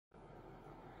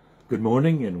Good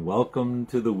morning and welcome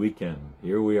to the weekend.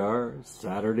 Here we are,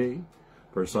 Saturday.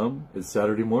 For some, it's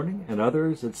Saturday morning, and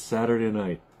others, it's Saturday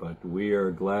night. But we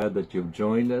are glad that you've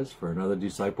joined us for another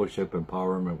Discipleship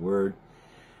Empowerment Word,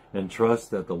 and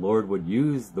trust that the Lord would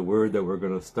use the word that we're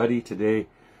going to study today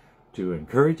to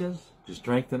encourage us, to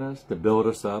strengthen us, to build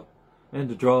us up, and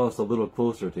to draw us a little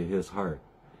closer to His heart.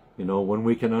 You know, when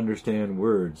we can understand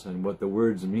words and what the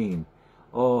words mean,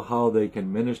 oh, how they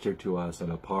can minister to us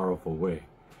in a powerful way.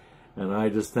 And I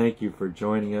just thank you for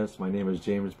joining us. My name is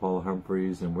James Paul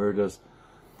Humphries, and we're just,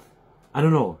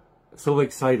 so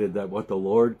excited that what the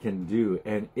Lord can do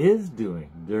and is doing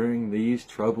during these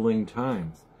troubling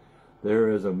times. There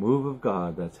is a move of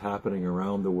God that's happening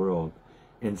around the world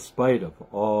in spite of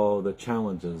all the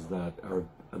challenges that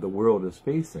the world is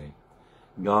facing.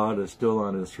 God is still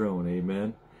on His throne,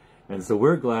 amen? And so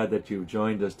we're glad that you've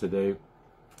joined us today.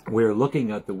 We're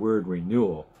looking at the word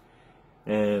renewal.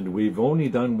 And we've only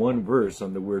done one verse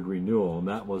on the word renewal, and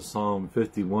that was Psalm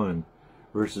 51,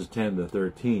 verses 10 to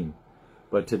 13.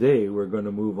 But today we're going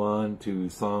to move on to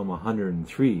Psalm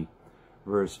 103,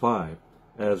 verse 5,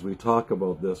 as we talk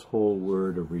about this whole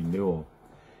word of renewal.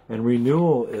 And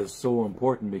renewal is so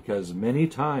important because many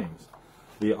times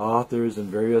the authors in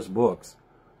various books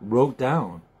wrote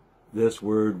down this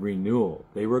word renewal.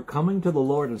 They were coming to the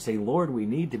Lord and saying, Lord, we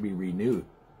need to be renewed.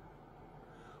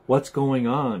 What's going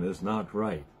on is not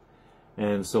right.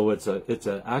 And so it's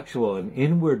an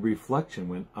inward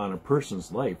reflection on a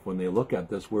person's life when they look at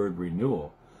this word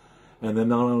renewal. And then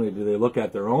not only do they look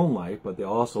at their own life, but they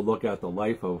also look at the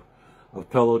life of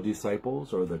fellow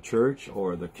disciples or the church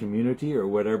or the community or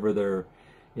whatever they're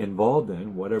involved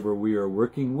in, whatever we are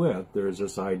working with. There's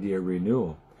this idea of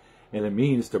renewal. And it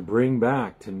means to bring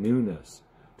back to newness,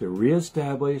 to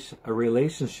reestablish a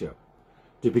relationship,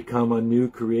 to become a new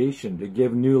creation, to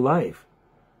give new life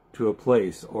to a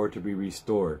place or to be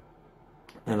restored.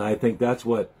 And I think that's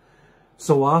what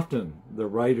so often the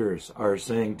writers are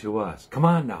saying to us. Come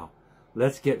on now,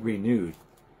 let's get renewed.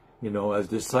 You know, as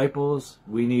disciples,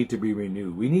 we need to be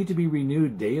renewed. We need to be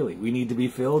renewed daily. We need to be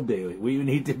filled daily. We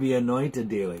need to be anointed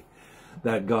daily.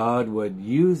 That God would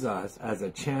use us as a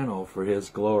channel for His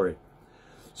glory.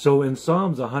 So in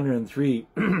Psalms 103,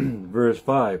 verse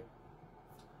 5,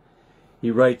 he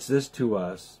writes this to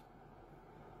us.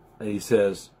 He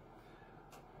says,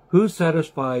 who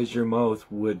satisfies your mouth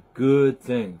with good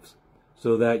things,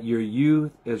 so that your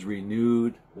youth is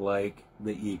renewed like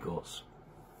the eagles?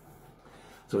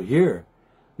 So here,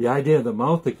 the idea of the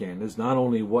mouth again is not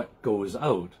only what goes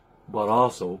out, but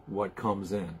also what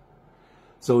comes in.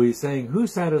 So he's saying, who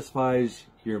satisfies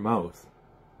your mouth?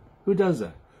 Who does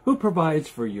that? Who provides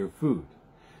for your food?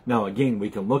 Now, again,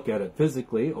 we can look at it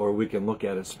physically or we can look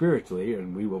at it spiritually,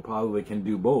 and we will probably can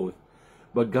do both.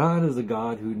 But God is a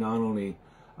God who not only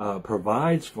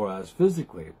provides for us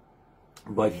physically,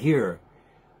 but here,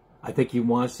 I think He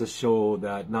wants to show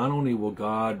that not only will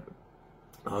God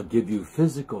give you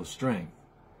physical strength,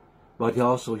 but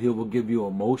also He will give you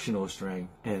emotional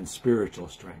strength and spiritual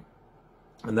strength.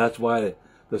 And that's why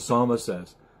the psalmist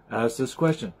says, ask this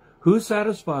question, who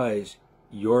satisfies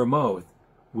your mouth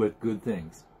with good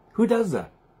things? Who does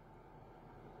that?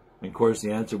 And of course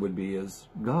the answer would be is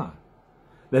God.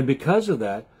 Then because of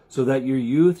that, so that your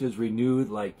youth is renewed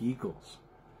like eagles.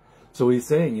 So he's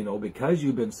saying, you know, because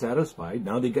you've been satisfied,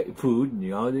 now that you got food,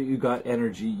 now that you got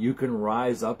energy, you can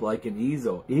rise up like an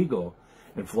eagle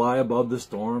and fly above the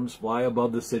storms, fly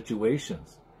above the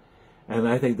situations. And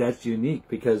I think that's unique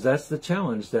because that's the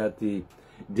challenge that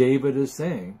David is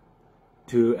saying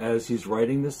to, as he's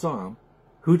writing the psalm.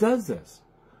 Who does this?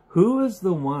 Who is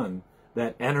the one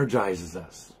that energizes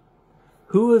us?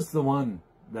 Who is the one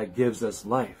that gives us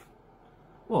life?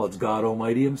 Well, it's God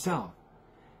Almighty Himself.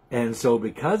 And so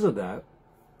because of that,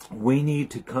 we need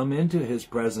to come into His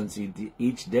presence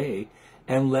each day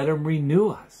and let Him renew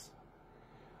us.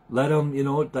 Let Him, you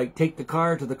know, like take the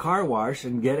car to the car wash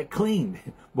and get it cleaned,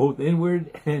 both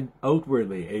inward and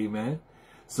outwardly, amen?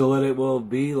 So that it will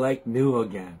be like new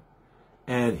again.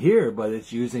 And here, but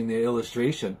it's using the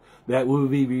illustration that will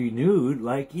be renewed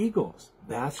like eagles.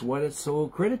 That's what is so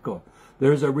critical.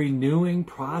 There's a renewing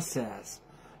process.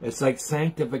 It's like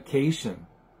sanctification.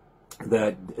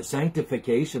 That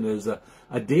sanctification is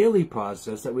a daily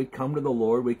process that we come to the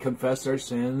Lord. We confess our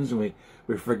sins, and we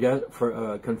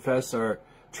confess our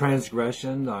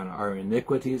transgression, on our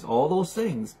iniquities, all those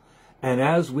things. And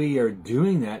as we are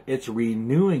doing that, it's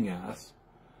renewing us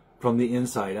from the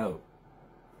inside out.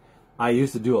 I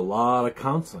used to do a lot of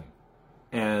counseling.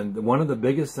 And one of the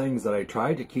biggest things that I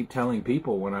tried to keep telling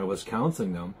people when I was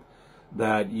counseling them,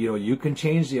 that, you know, you can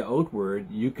change the outward,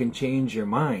 you can change your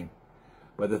mind.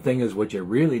 But the thing is, what you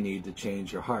really need to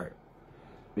change your heart.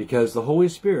 Because the Holy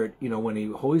Spirit, when the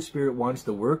Holy Spirit wants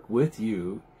to work with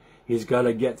you, he's got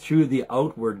to get through the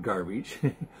outward garbage.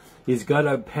 He's got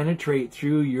to penetrate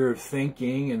through your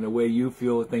thinking and the way you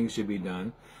feel things should be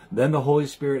done. Then the Holy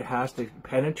Spirit has to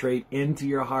penetrate into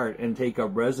your heart and take up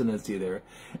residency there.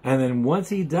 And then once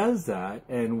he does that,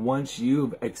 and once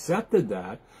you've accepted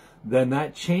that, then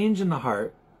that change in the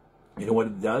heart, you know what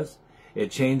it does?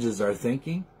 It changes our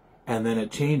thinking, and then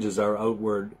it changes our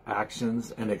outward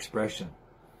actions and expression.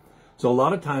 So a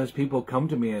lot of times people come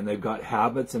to me and they've got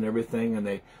habits and everything,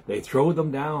 and they throw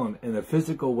them down in a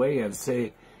physical way and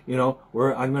say, I'm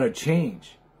going to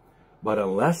change. But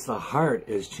unless the heart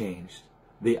is changed,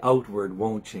 the outward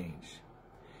won't change.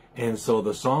 And so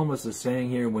the psalmist is saying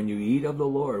here, when you eat of the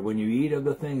Lord, when you eat of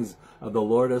the things of the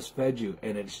Lord has fed you,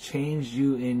 and it's changed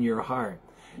you in your heart,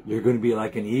 you're going to be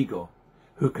like an eagle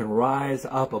who can rise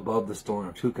up above the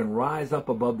storms, who can rise up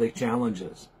above the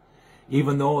challenges,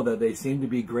 even though that they seem to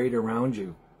be great around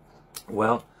you.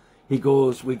 Well, we go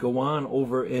on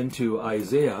over into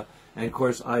Isaiah, and of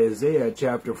course Isaiah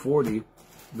chapter 40,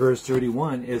 verse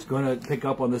 31 is going to pick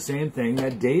up on the same thing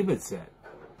that David said.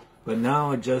 But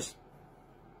now, just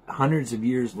hundreds of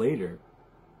years later,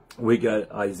 we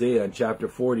got Isaiah chapter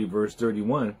 40, verse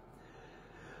 31,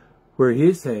 where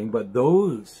he's saying, but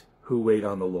those who wait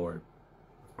on the Lord.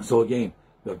 So again,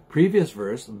 the previous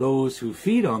verse, those who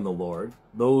feed on the Lord,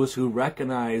 those who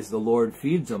recognize the Lord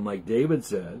feeds them, like David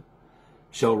said,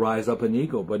 shall rise up an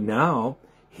eagle. But now,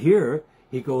 here,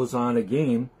 he goes on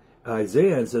again,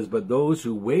 Isaiah, and says, but those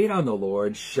who wait on the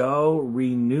Lord shall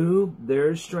renew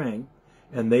their strength,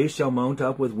 and they shall mount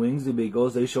up with wings of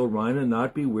eagles. They shall run and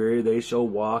not be weary. They shall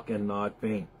walk and not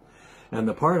faint. And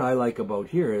the part I like about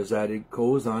here is that it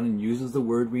goes on and uses the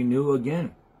word renew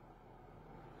again.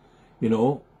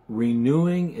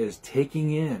 Renewing is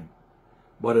taking in,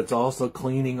 but it's also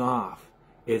cleaning off.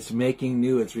 It's making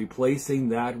new. It's replacing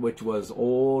that which was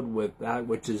old with that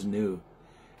which is new.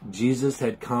 Jesus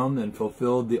had come and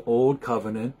fulfilled the old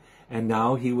covenant, and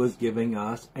now he was giving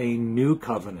us a new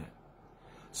covenant,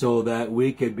 so that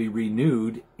we could be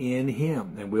renewed in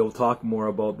him. And we'll talk more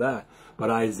about that. But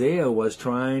Isaiah was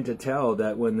trying to tell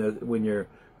that when you're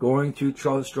going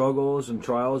through struggles and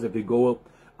trials, if you go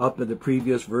up to the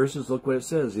previous verses, look what it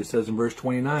says. He says in verse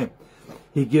 29,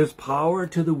 he gives power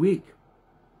to the weak,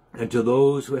 and to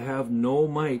those who have no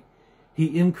might,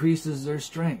 he increases their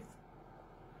strength.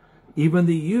 Even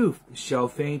the youth shall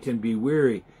faint and be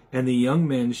weary, and the young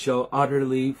men shall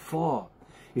utterly fall.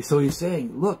 So he's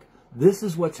saying, look, this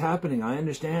is what's happening. I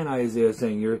understand Isaiah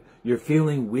saying you're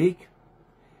feeling weak.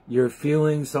 You're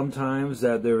feeling sometimes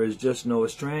that there is just no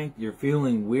strength. You're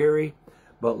feeling weary.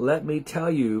 But let me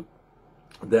tell you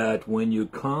that when you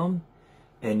come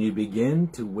and you begin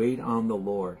to wait on the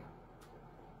Lord,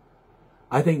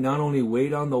 I think not only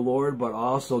wait on the Lord, but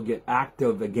also get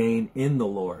active again in the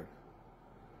Lord.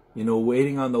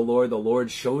 Waiting on the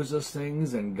Lord shows us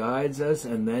things and guides us,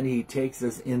 and then he takes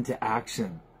us into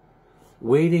action.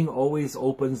 Waiting always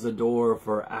opens the door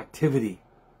for activity.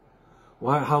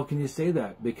 Why? How can you say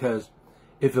that? Because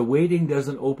if the waiting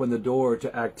doesn't open the door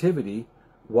to activity,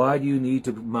 why do you need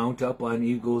to mount up on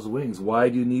eagle's wings? Why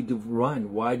do you need to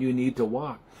run? Why do you need to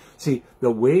walk? See,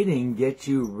 the waiting gets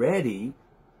you ready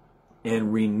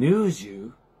and renews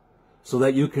you so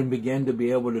that you can begin to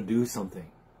be able to do something.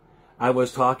 I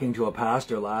was talking to a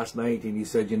pastor last night, and he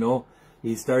said,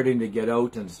 he's starting to get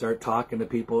out and start talking to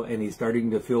people, and he's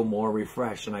starting to feel more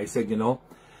refreshed. And I said, a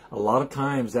lot of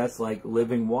times that's like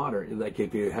living water. Like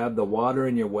if you have the water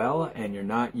in your well and you're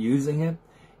not using it,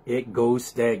 it goes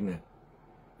stagnant.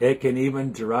 It can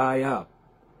even dry up.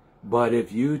 But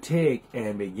if you take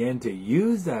and begin to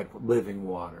use that living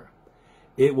water,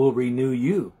 it will renew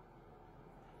you.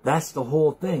 That's the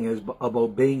whole thing is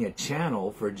about being a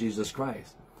channel for Jesus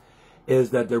Christ.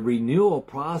 Is that the renewal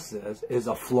process is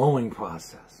a flowing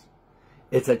process.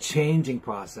 It's a changing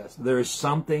process. There's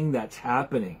something that's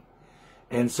happening.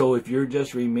 And so if you're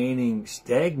just remaining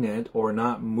stagnant or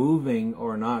not moving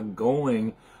or not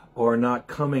going or not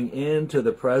coming into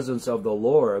the presence of the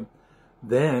Lord,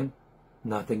 then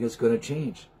nothing is going to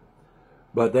change.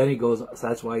 But then he goes,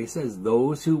 that's why he says,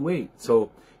 those who wait.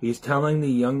 So he's telling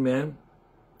the young men,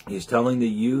 he's telling the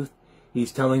youth,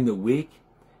 he's telling the weak,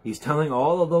 he's telling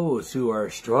all of those who are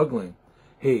struggling,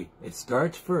 hey, it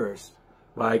starts first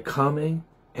by coming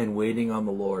and waiting on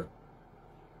the Lord.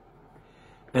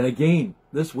 And again,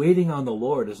 this waiting on the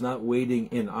Lord is not waiting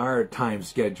in our time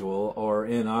schedule or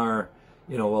in our,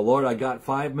 well, Lord, I got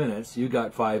 5 minutes, you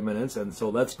got 5 minutes, and so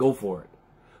let's go for it.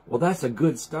 Well, that's a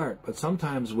good start, but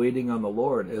sometimes waiting on the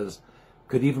Lord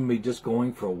could even be just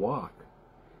going for a walk.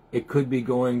 It could be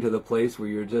going to the place where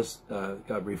you're just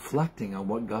reflecting on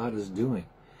what God is doing.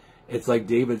 It's like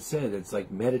David said, it's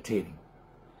like meditating,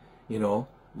 you know,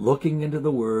 looking into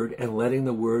the Word and letting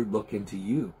the Word look into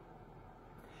you.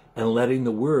 And letting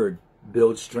the Word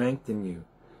build strength in you,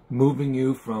 moving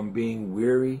you from being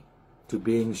weary to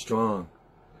being strong,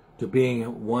 to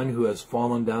being one who has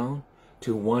fallen down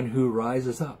to one who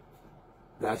rises up.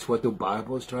 That's what the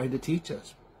Bible is trying to teach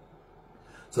us.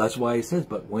 So that's why he says,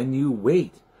 but when you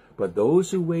wait, but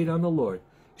those who wait on the Lord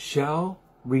shall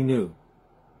renew.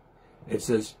 It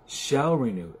says shall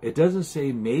renew. It doesn't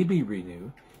say maybe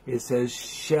renew. It says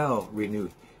shall renew.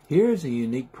 Here's a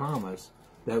unique promise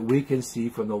that we can see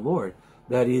from the Lord,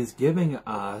 that he is giving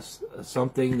us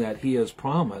something that he has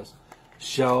promised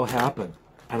shall happen.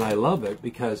 And I love it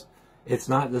because it's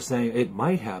not just saying it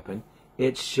might happen,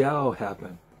 it shall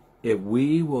happen. If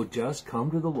we will just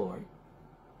come to the Lord,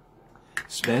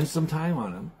 spend some time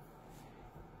on him,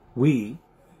 we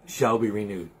shall be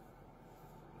renewed.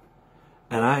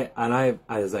 And I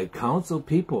as I counsel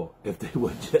people, if they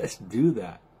would just do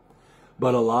that.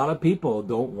 But a lot of people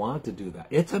don't want to do that.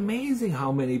 It's amazing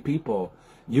how many people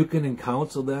you can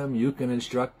counsel them, you can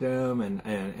instruct them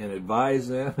and advise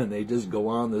them, and they just go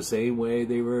on the same way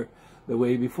they were the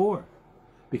way before.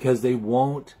 Because they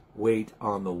won't wait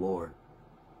on the Lord.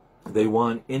 They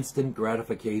want instant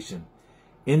gratification,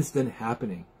 instant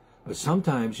happening. But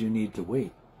sometimes you need to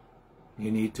wait. You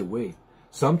need to wait.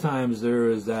 Sometimes there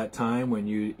is that time when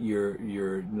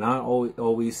you're not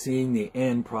always seeing the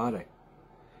end product.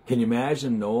 Can you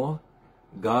imagine Noah?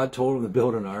 God told him to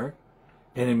build an ark.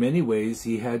 And in many ways,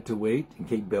 he had to wait and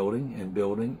keep building and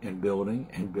building and building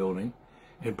and building.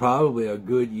 And probably a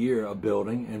good year of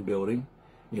building and building,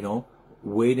 you know,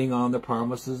 waiting on the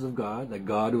promises of God, that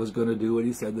God was going to do what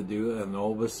he said to do. And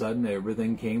all of a sudden,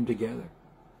 everything came together.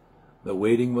 The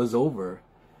waiting was over.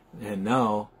 And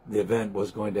now the event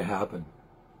was going to happen.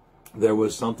 There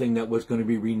was something that was going to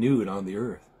be renewed on the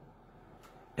earth.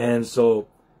 And so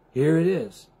here it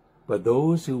is. But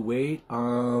those who wait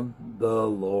on the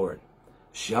Lord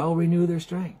shall renew their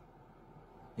strength.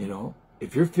 You know,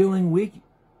 if you're feeling weak,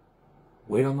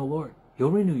 wait on the Lord.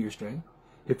 He'll renew your strength.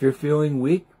 If you're feeling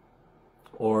weak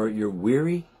or you're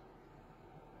weary,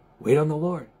 wait on the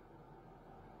Lord.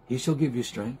 He shall give you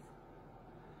strength.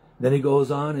 Then he goes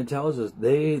on and tells us,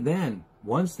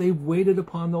 once they've waited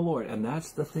upon the Lord, and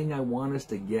that's the thing I want us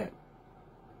to get.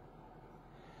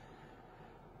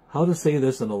 How to say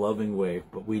this in a loving way,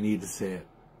 but we need to say it.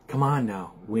 Come on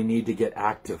now. We need to get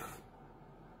active.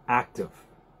 Active.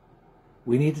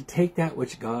 We need to take that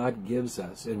which God gives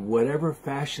us in whatever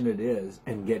fashion it is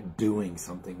and get doing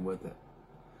something with it.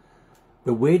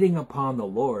 The waiting upon the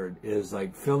Lord is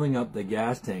like filling up the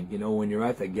gas tank. You know, when you're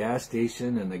at the gas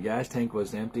station and the gas tank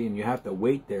was empty and you have to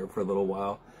wait there for a little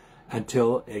while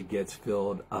until it gets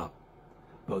filled up.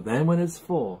 But then when it's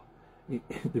full,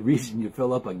 the reason you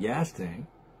fill up a gas tank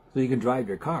so you can drive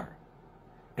your car.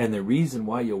 And the reason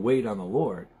why you wait on the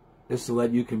Lord is so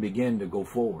that you can begin to go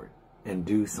forward and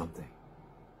do something.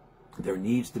 There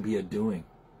needs to be a doing.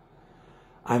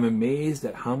 I'm amazed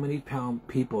at how many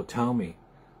people tell me,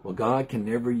 well, God can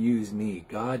never use me.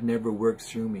 God never works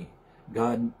through me.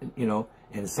 God, you know,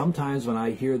 and sometimes when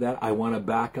I hear that, I want to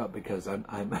back up because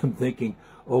I'm thinking,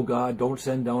 oh God, don't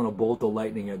send down a bolt of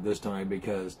lightning at this time,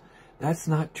 because that's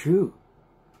not true.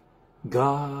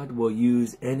 God will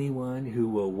use anyone who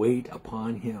will wait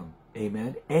upon him.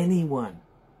 Amen. Anyone.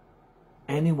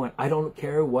 Anyone. I don't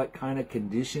care what kind of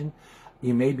condition.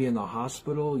 You may be in the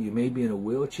hospital. You may be in a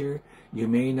wheelchair. You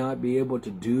may not be able to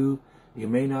do. You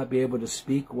may not be able to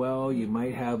speak well. You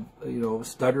might have, you know,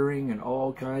 stuttering and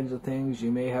all kinds of things.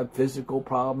 You may have physical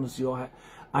problems. You'll have,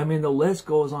 I mean, the list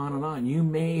goes on and on. You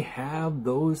may have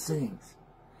those things.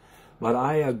 But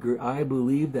I agree, I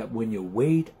believe that when you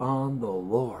wait on the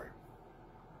Lord,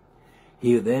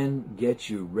 he then gets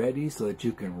you ready so that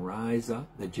you can rise up,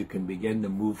 that you can begin to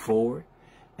move forward,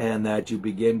 and that you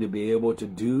begin to be able to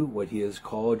do what he has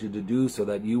called you to do, so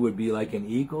that you would be like an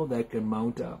eagle that can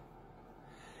mount up.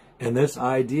 And this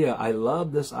idea, I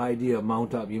love this idea of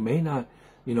mount up. You may not,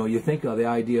 you know, you think of the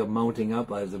idea of mounting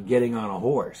up as of getting on a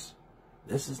horse.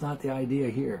 This is not the idea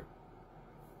here.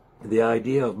 The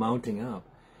idea of mounting up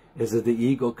is that the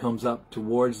eagle comes up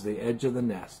towards the edge of the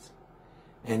nest,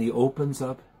 and he opens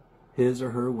up his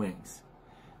or her wings,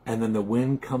 and then the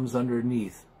wind comes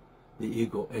underneath the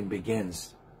eagle and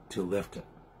begins to lift it.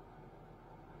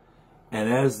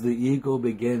 And as the eagle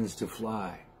begins to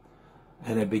fly,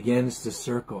 and it begins to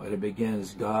circle,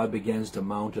 and God begins to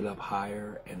mount it up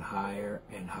higher and higher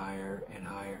and higher and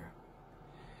higher.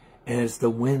 And it's the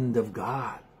wind of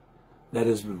God that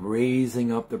is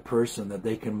raising up the person that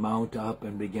they can mount up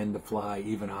and begin to fly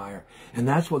even higher. And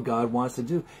that's what God wants to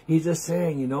do. He's just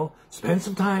saying, you know, spend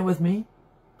some time with me.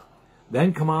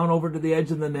 Then come on over to the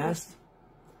edge of the nest.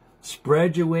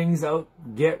 Spread your wings out.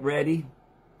 Get ready.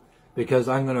 Because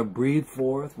I'm going to breathe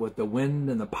forth with the wind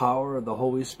and the power of the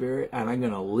Holy Spirit. And I'm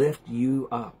going to lift you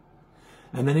up.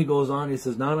 And then he goes on. He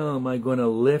says, not only am I going to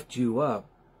lift you up,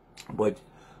 but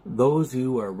those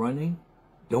who are running,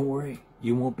 don't worry.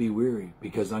 You won't be weary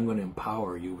because I'm going to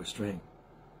empower you with strength.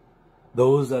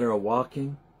 Those that are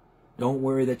walking, don't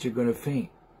worry that you're going to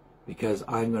faint because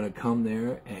I'm going to come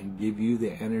there and give you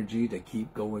the energy to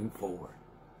keep going forward.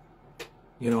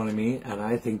 You know what I mean? And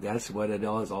I think that's what it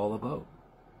is all about.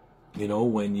 You know,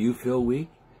 when you feel weak,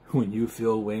 when you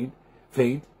feel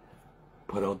faint,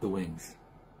 put out the wings.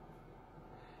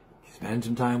 Spend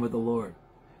some time with the Lord.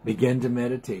 Begin to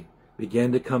meditate.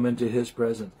 Begin to come into His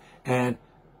presence. And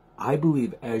I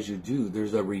believe as you do,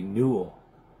 there's a renewal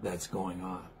that's going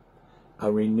on.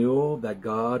 A renewal that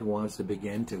God wants to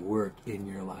begin to work in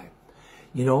your life.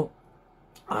 You know,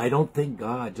 I don't think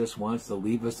God just wants to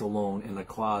leave us alone in a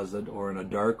closet or in a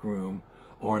dark room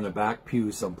or in a back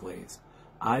pew someplace.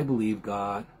 I believe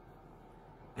God,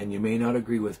 and you may not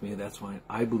agree with me, that's fine.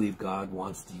 I believe God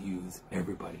wants to use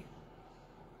everybody.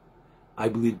 I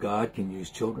believe God can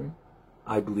use children.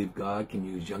 I believe God can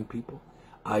use young people.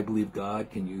 I believe God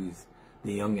can use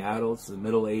the young adults, the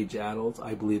middle-aged adults.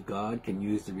 I believe God can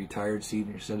use the retired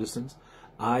senior citizens.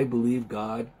 I believe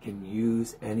God can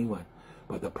use anyone.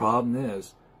 But the problem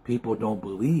is, people don't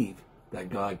believe that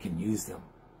God can use them.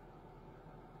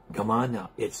 Come on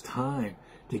now. It's time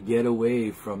to get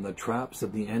away from the traps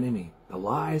of the enemy, the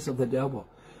lies of the devil.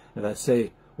 And I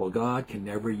say, well, God can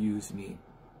never use me.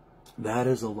 That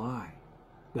is a lie.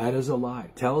 That is a lie.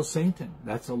 Tell Satan,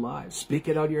 that's a lie. Speak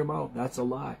it out of your mouth, that's a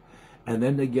lie. And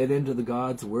then to get into the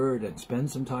God's Word and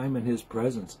spend some time in His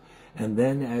presence. And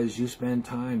then as you spend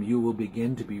time, you will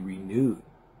begin to be renewed.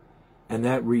 And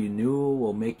that renewal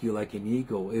will make you like an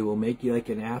eagle. It will make you like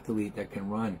an athlete that can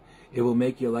run. It will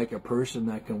make you like a person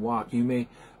that can walk. You may,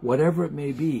 whatever it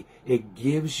may be, it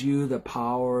gives you the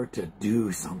power to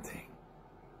do something.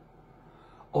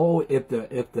 Oh, if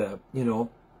the you know,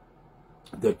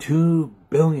 the 2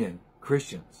 billion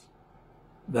Christians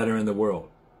that are in the world.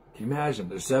 Can you imagine?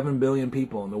 There's 7 billion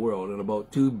people in the world, and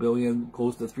about 2 billion,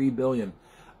 close to 3 billion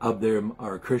of them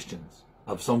are Christians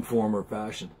of some form or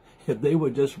fashion. If they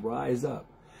would just rise up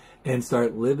and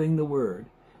start living the Word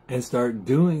and start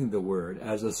doing the Word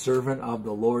as a servant of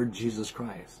the Lord Jesus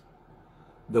Christ,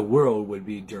 the world would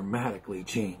be dramatically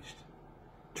changed.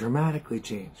 Dramatically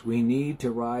changed. We need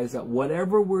to rise up.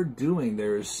 Whatever we're doing,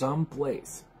 there is some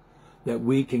place that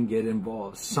we can get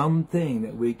involved, something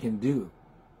that we can do.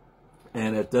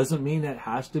 And it doesn't mean that it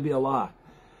has to be a lot.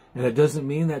 And it doesn't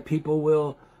mean that people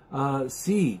will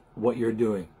see what you're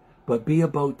doing. But be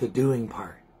about the doing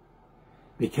part.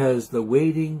 Because the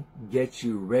waiting gets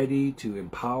you ready to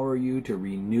empower you, to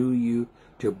renew you,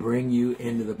 to bring you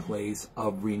into the place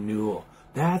of renewal.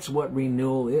 That's what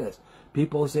renewal is.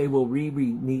 People say, well, we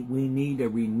need a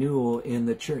renewal in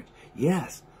the church.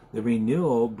 Yes, the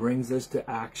renewal brings us to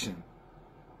action.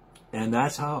 And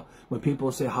that's how, when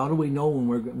people say, how do we know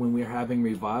when we're having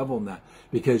revival in that?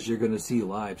 Because you're going to see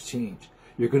lives change.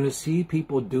 You're going to see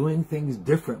people doing things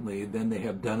differently than they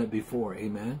have done it before.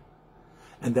 Amen?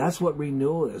 And that's what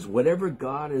renewal is. Whatever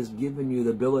God has given you the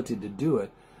ability to do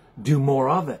it, do more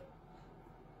of it.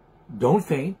 Don't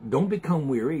faint. Don't become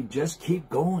weary. Just keep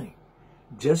going.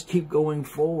 Just keep going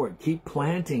forward. Keep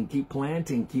planting, keep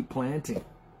planting, keep planting.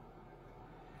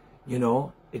 You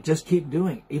know, just keep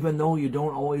doing, even though you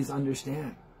don't always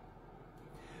understand.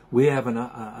 We have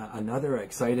another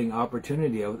exciting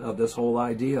opportunity of this whole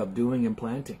idea of doing and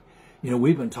planting. You know,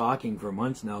 we've been talking for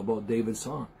months now about David's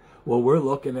song. Well, we're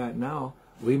looking at now,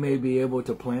 we may be able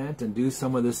to plant and do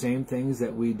some of the same things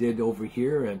that we did over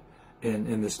here and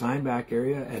in the Steinbach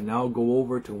area, and now go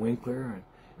over to Winkler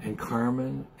and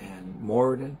Carmen and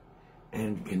Morden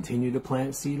and continue to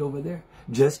plant seed over there.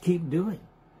 Just keep doing.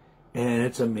 And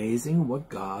it's amazing what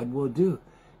God will do.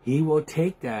 He will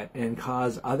take that and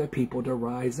cause other people to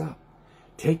rise up.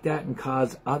 Take that and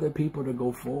cause other people to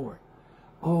go forward.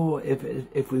 Oh,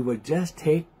 if we would just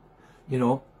take, you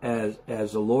know, as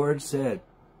the Lord said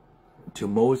to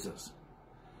Moses,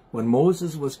 when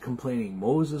Moses was complaining,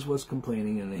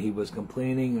 and he was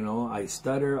complaining, you know, I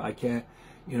stutter, I can't,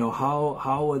 you know,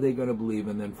 how are they going to believe?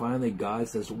 And then finally God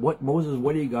says, Moses,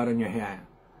 what do you got on your hand?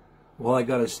 Well, I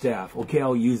got a staff. Okay,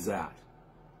 I'll use that.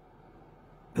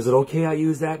 Is it okay I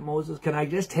use that, Moses? Can I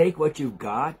just take what you've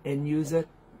got and use it?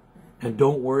 And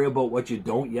don't worry about what you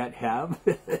don't yet have?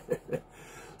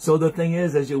 So the thing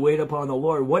is, as you wait upon the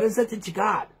Lord, what is it that you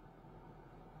got?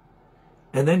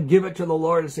 And then give it to the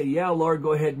Lord and say, yeah, Lord,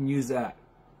 go ahead and use that.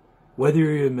 Whether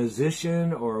you're a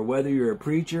musician or whether you're a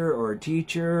preacher or a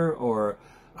teacher or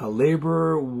a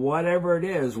laborer, whatever it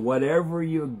is, whatever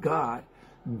you got,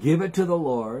 give it to the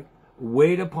Lord,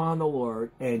 wait upon the Lord,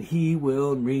 and He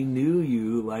will renew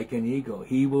you like an eagle.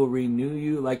 He will renew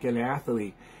you like an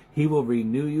athlete. He will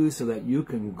renew you so that you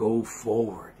can go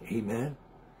forward. Amen.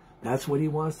 That's what He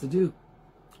wants to do.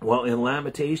 Well, in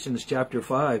Lamentations chapter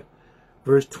 5,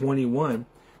 verse 21,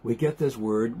 we get this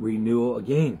word renewal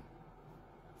again.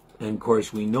 And of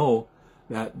course, we know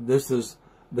that this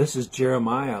is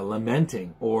Jeremiah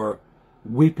lamenting or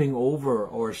weeping over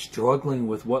or struggling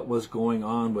with what was going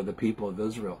on with the people of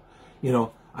Israel. You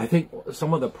know, I think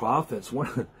some of the prophets,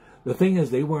 the thing is,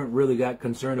 they weren't really that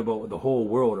concerned about the whole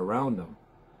world around them.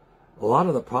 A lot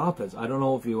of the prophets, I don't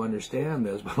know if you understand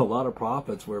this, but a lot of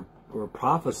prophets were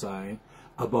prophesying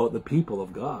about the people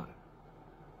of God.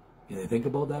 Can you think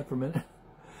about that for a minute?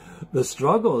 The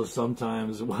struggles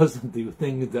sometimes wasn't the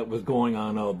thing that was going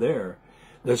on out there.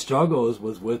 The struggles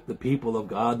was with the people of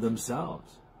God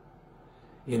themselves.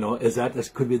 You know, this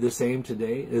could be the same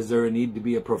today? Is there a need to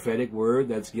be a prophetic word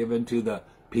that's given to the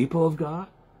people of God?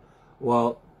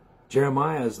 Well,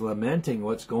 Jeremiah is lamenting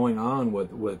what's going on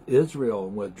with Israel,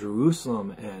 with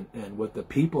Jerusalem, and with the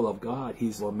people of God.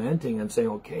 He's lamenting and saying,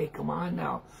 okay, come on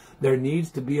now. There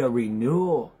needs to be a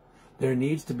renewal. There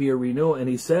needs to be a renewal. And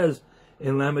he says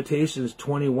in Lamentations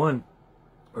 21,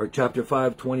 or chapter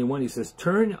 5, 21, he says,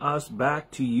 turn us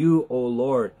back to you, O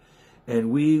Lord,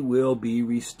 and we will be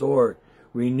restored.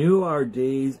 Renew our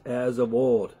days as of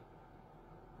old,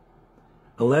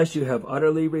 unless you have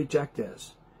utterly rejected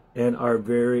us and are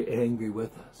very angry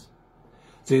with us.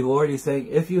 See, the Lord is saying,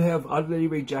 if you have utterly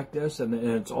rejected us and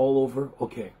it's all over,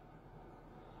 okay.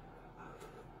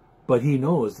 But He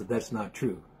knows that that's not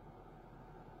true.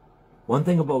 One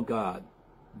thing about God,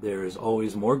 there is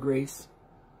always more grace,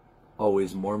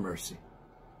 always more mercy,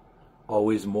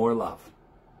 always more love,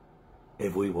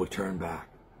 if we will turn back.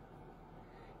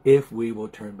 If we will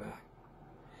turn back.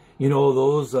 You know,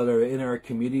 those that are in our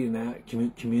community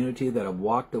that have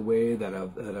walked away, that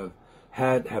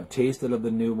have tasted of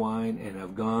the new wine and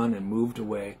have gone and moved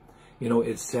away, you know,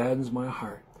 it saddens my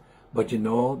heart. But you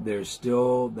know, there's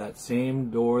still that same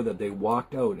door that they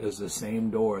walked out is the same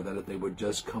door that if they would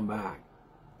just come back.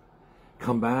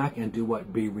 Come back and do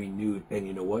what? Be renewed. And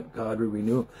you know what? God will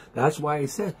renew. That's why He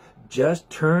said, just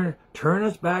turn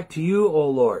us back to you, O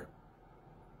Lord.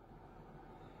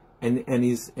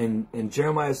 And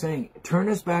Jeremiah is saying, turn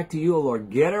us back to you, O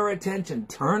Lord. Get our attention.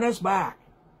 Turn us back.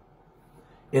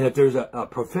 And if there's a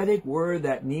prophetic word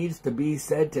that needs to be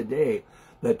said today,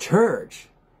 the church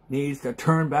needs to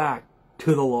turn back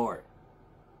to the Lord.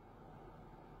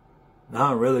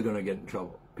 Now I'm really going to get in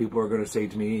trouble. People are going to say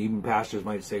to me, even pastors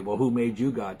might say, well, who made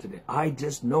you God today? I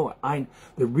just know it.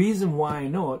 The reason why I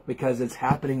know it, because it's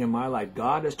happening in my life.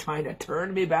 God is trying to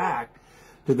turn me back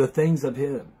to the things of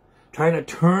Him. Trying to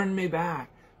turn me back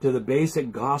to the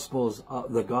basic gospels,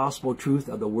 the gospel truth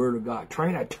of the Word of God.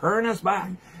 Trying to turn us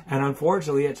back. And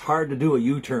unfortunately, it's hard to do a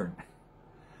U-turn.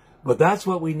 But that's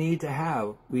what we need to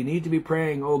have. We need to be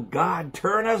praying, oh God,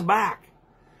 turn us back.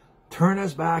 Turn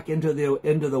us back into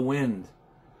the wind,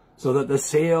 so that the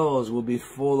sails will be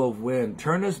full of wind.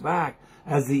 Turn us back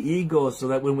as the eagles, so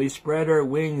that when we spread our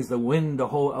wings, the wind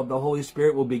of the Holy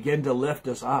Spirit will begin to lift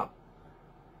us up.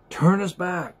 Turn us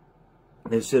back.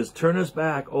 It says, turn us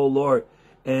back, O Lord,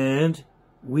 and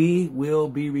we will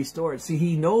be restored. See,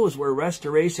 He knows where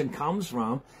restoration comes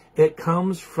from. It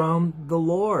comes from the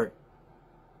Lord.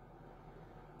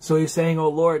 So He's saying, oh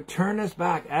Lord, turn us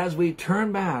back. As we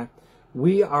turn back,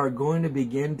 we are going to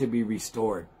begin to be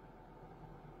restored.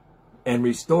 And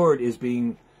restored is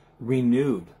being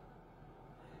renewed.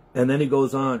 And then He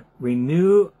goes on,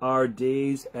 renew our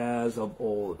days as of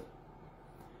old.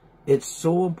 It's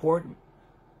so important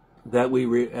that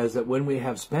when we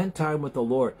have spent time with the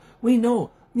Lord, we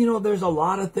know, you know, there's a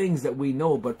lot of things that we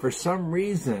know, but for some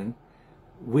reason,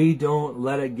 we don't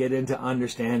let it get into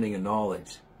understanding and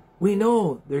knowledge. We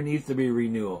know there needs to be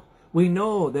renewal. We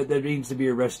know that there needs to be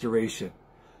a restoration.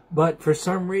 But for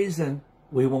some reason,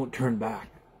 we won't turn back.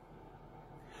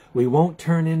 We won't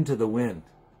turn into the wind.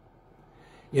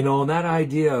 You know, and that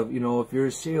idea of, you know, if you're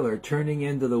a sailor, turning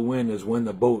into the wind is when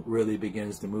the boat really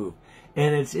begins to move.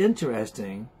 And it's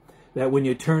interesting that when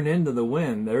you turn into the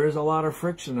wind, there is a lot of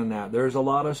friction in that. There's a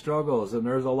lot of struggles, and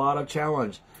there's a lot of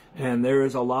challenge, and there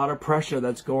is a lot of pressure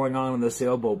that's going on in the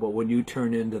sailboat. But when you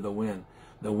turn into the wind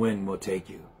will take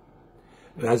you.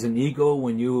 As an eagle,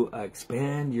 when you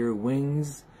expand your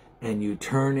wings and you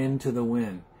turn into the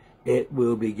wind, it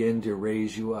will begin to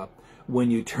raise you up.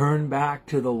 When you turn back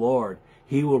to the Lord,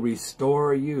 He will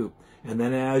restore you. And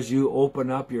then as you open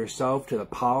up yourself to the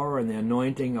power and the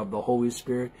anointing of the Holy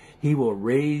Spirit, He will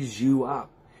raise you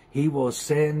up. He will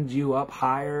send you up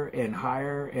higher and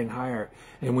higher and higher.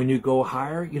 And when you go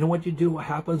higher, you know what you do? What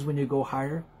happens when you go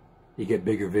higher? You get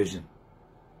bigger vision.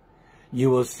 You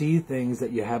will see things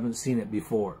that you haven't seen it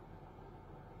before.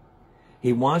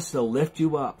 He wants to lift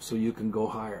you up so you can go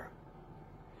higher.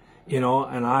 You know,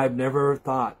 and I've never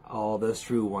thought all this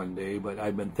through one day, but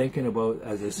I've been thinking about,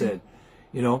 as I said,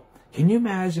 you know, can you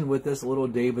imagine with this little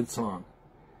David song?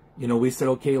 You know, we said,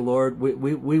 okay, Lord,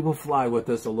 we will fly with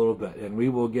this a little bit, and we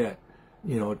will get,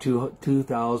 you know,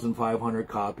 2,500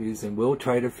 copies, and we'll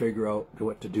try to figure out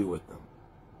what to do with them.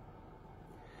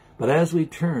 But as we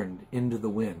turned into the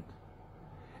wind,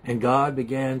 and God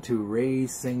began to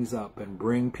raise things up and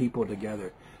bring people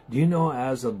together, do you know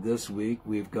as of this week,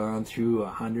 we've gone through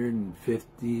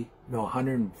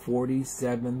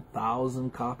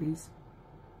 147,000 copies?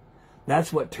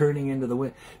 That's what turning into the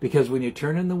wind. Because when you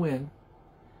turn in the wind,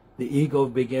 the ego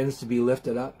begins to be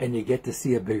lifted up and you get to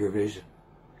see a bigger vision.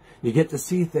 You get to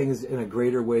see things in a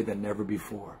greater way than never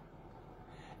before.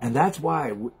 And that's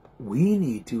why we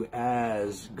need to,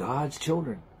 as God's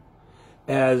children,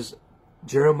 as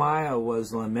Jeremiah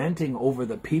was lamenting over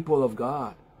the people of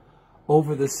God,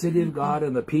 over the city of God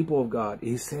and the people of God,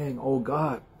 he's saying, oh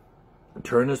God,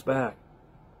 turn us back.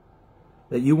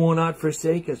 That you will not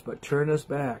forsake us, but turn us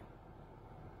back.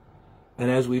 And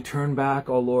as we turn back,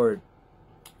 O Lord,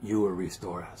 you will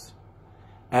restore us.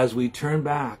 As we turn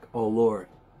back, O Lord,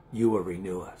 you will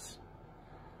renew us.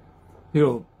 You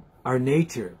know, our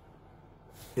nature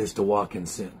is to walk in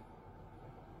sin.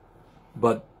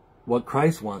 But what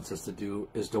Christ wants us to do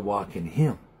is to walk in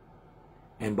Him.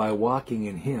 And by walking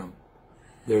in Him,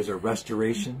 there's a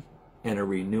restoration and a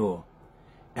renewal.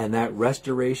 And that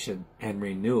restoration and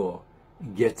renewal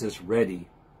gets us ready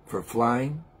for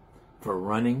flying, for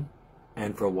running,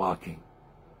 and for walking.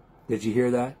 Did you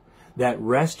hear that? That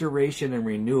restoration and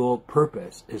renewal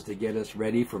purpose is to get us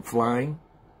ready for flying,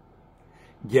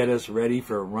 get us ready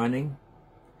for running,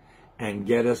 and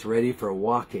get us ready for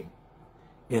walking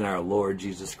in our Lord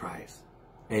Jesus Christ.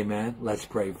 Amen. Let's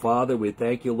pray. Father, we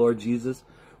thank you, Lord Jesus,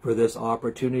 for this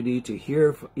opportunity to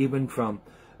hear even from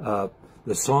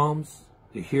the Psalms,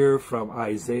 to hear from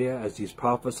Isaiah as he's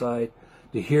prophesied,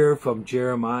 to hear from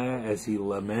Jeremiah as he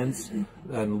laments,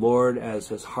 and Lord, as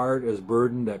his heart is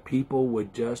burdened that people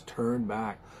would just turn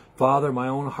back. Father, my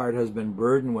own heart has been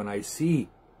burdened when I see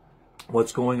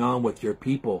what's going on with your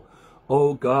people.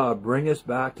 Oh God, bring us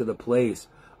back to the place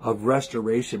of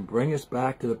restoration. Bring us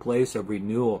back to the place of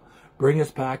renewal. Bring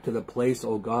us back to the place,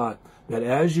 oh God, that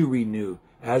as you renew,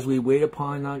 as we wait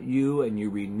upon you and you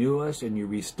renew us and you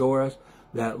restore us,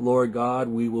 that, Lord God,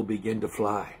 we will begin to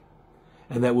fly.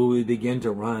 And that we will begin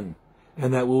to run,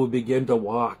 and that we will begin to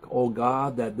walk. Oh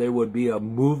God, that there would be a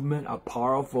movement, a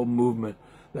powerful movement,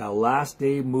 that last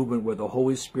day movement where the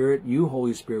Holy Spirit, you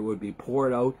Holy Spirit, would be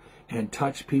poured out and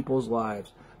touch people's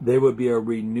lives. There would be a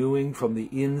renewing from the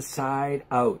inside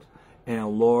out.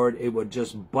 And Lord, it would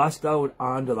just bust out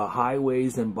onto the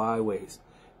highways and byways.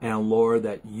 And Lord,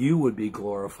 that you would be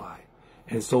glorified.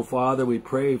 And so Father, we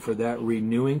pray for that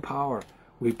renewing power.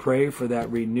 We pray for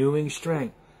that renewing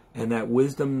strength. And that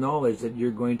wisdom knowledge that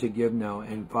you're going to give now.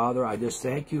 And Father, I just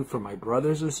thank you for my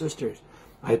brothers and sisters.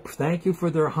 I thank you for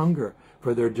their hunger,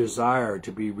 for their desire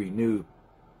to be renewed,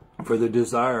 for their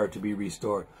desire to be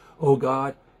restored. Oh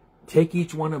God, take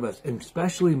each one of us, and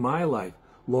especially my life.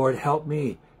 Lord, help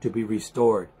me to be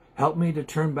restored. Help me to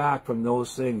turn back from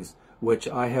those things which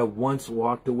I have once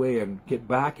walked away and get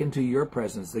back into your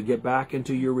presence, to get back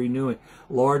into your renewing.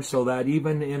 Lord, so that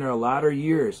even in our latter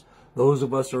years, those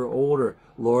of us who are older,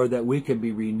 Lord, that we can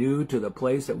be renewed to the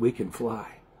place that we can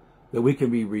fly, that we can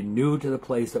be renewed to the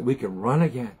place that we can run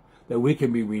again, that we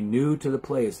can be renewed to the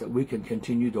place that we can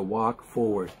continue to walk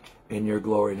forward in your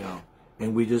glory now.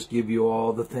 And we just give you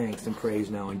all the thanks and praise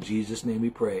now. In Jesus' name we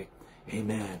pray.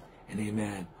 Amen and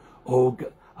amen. Oh,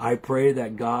 I pray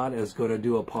that God is going to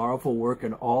do a powerful work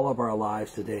in all of our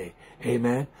lives today.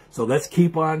 Amen. So let's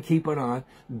keep on keeping on.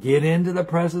 Get into the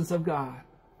presence of God.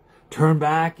 Turn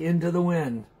back into the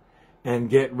wind and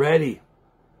get ready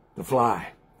to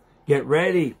fly. Get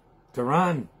ready to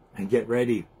run and get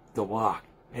ready to walk.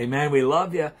 Amen. We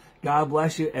love you. God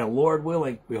bless you. And Lord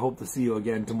willing, we hope to see you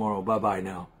again tomorrow. Bye-bye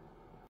now.